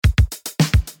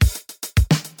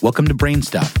Welcome to Brain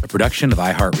Stuff, a production of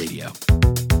iHeartRadio.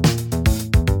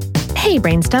 Hey,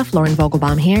 Brain Stuff, Lauren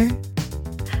Vogelbaum here.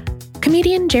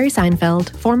 Comedian Jerry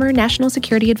Seinfeld, former National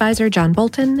Security Advisor John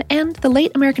Bolton, and the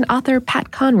late American author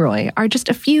Pat Conroy are just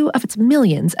a few of its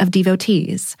millions of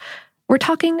devotees. We're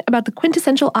talking about the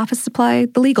quintessential office supply,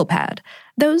 the legal pad.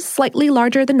 Those slightly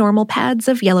larger than normal pads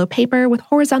of yellow paper with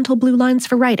horizontal blue lines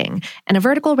for writing and a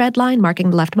vertical red line marking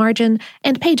the left margin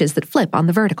and pages that flip on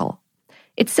the vertical.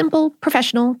 It's simple,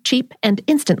 professional, cheap, and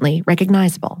instantly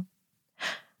recognizable.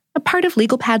 A part of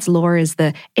legal pads' lore is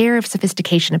the air of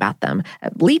sophistication about them.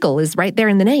 Legal is right there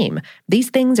in the name. These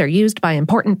things are used by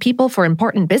important people for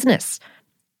important business.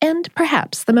 And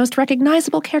perhaps the most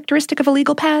recognizable characteristic of a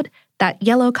legal pad, that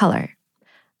yellow color.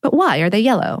 But why are they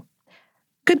yellow?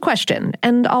 Good question,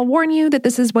 and I'll warn you that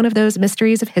this is one of those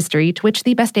mysteries of history to which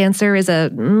the best answer is a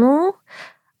no.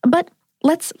 But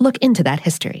let's look into that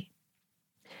history.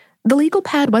 The legal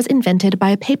pad was invented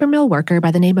by a paper mill worker by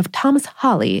the name of Thomas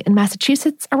Hawley in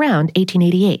Massachusetts around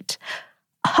 1888.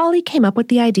 Hawley came up with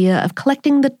the idea of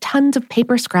collecting the tons of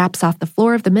paper scraps off the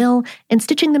floor of the mill and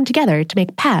stitching them together to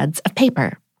make pads of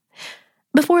paper.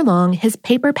 Before long, his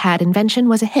paper pad invention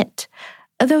was a hit.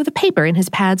 Though the paper in his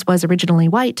pads was originally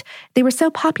white, they were so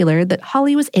popular that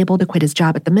Hawley was able to quit his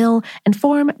job at the mill and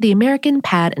form the American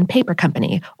Pad and Paper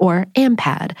Company, or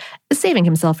AMPAD, saving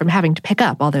himself from having to pick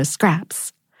up all those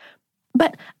scraps.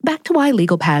 But back to why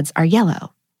legal pads are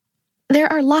yellow.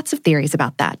 There are lots of theories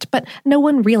about that, but no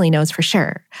one really knows for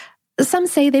sure. Some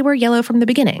say they were yellow from the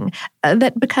beginning,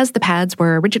 that because the pads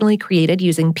were originally created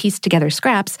using pieced-together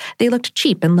scraps, they looked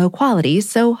cheap and low quality,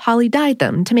 so Hawley dyed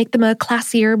them to make them a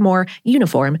classier, more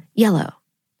uniform yellow.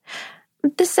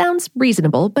 This sounds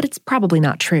reasonable, but it's probably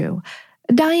not true.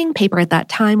 Dyeing paper at that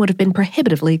time would have been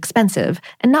prohibitively expensive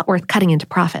and not worth cutting into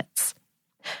profits.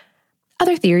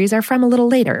 Other theories are from a little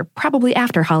later, probably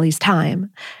after Hawley's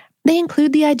time. They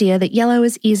include the idea that yellow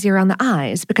is easier on the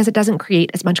eyes because it doesn't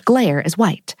create as much glare as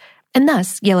white, and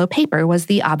thus yellow paper was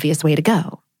the obvious way to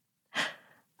go.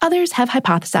 Others have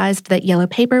hypothesized that yellow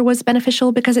paper was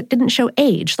beneficial because it didn't show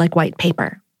age like white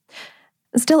paper.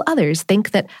 Still others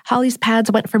think that Hawley's pads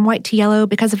went from white to yellow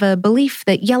because of a belief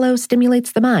that yellow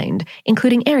stimulates the mind,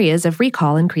 including areas of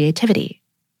recall and creativity.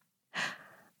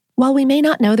 While we may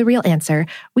not know the real answer,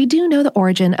 we do know the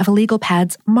origin of a legal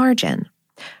pad's margin.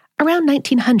 Around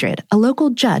 1900, a local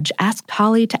judge asked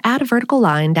Hawley to add a vertical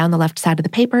line down the left side of the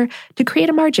paper to create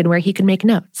a margin where he could make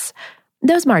notes.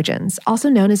 Those margins, also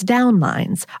known as down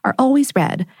lines, are always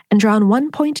red and drawn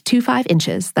 1.25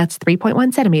 inches, that's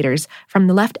 3.1 centimeters, from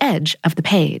the left edge of the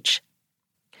page.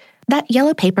 That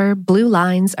yellow paper, blue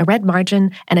lines, a red margin,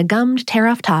 and a gummed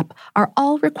tear-off top are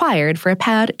all required for a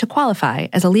pad to qualify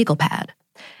as a legal pad.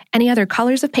 Any other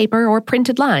colors of paper or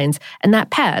printed lines, and that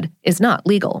pad is not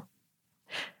legal.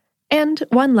 And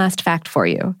one last fact for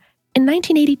you. In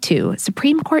 1982,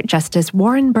 Supreme Court Justice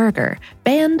Warren Burger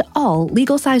banned all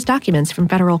legal-sized documents from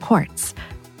federal courts.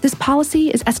 This policy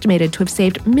is estimated to have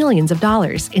saved millions of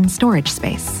dollars in storage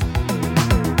space.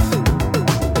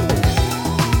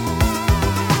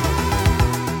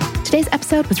 Today's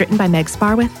episode was written by Meg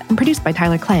Sparwith and produced by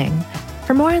Tyler Klang.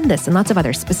 For more on this and lots of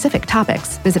other specific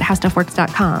topics, visit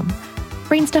HowStuffWorks.com.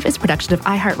 Brain Stuff is a production of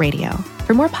iHeartRadio.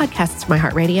 For more podcasts from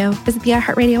iHeartRadio, visit the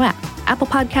iHeartRadio app, Apple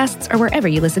Podcasts, or wherever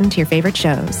you listen to your favorite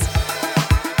shows.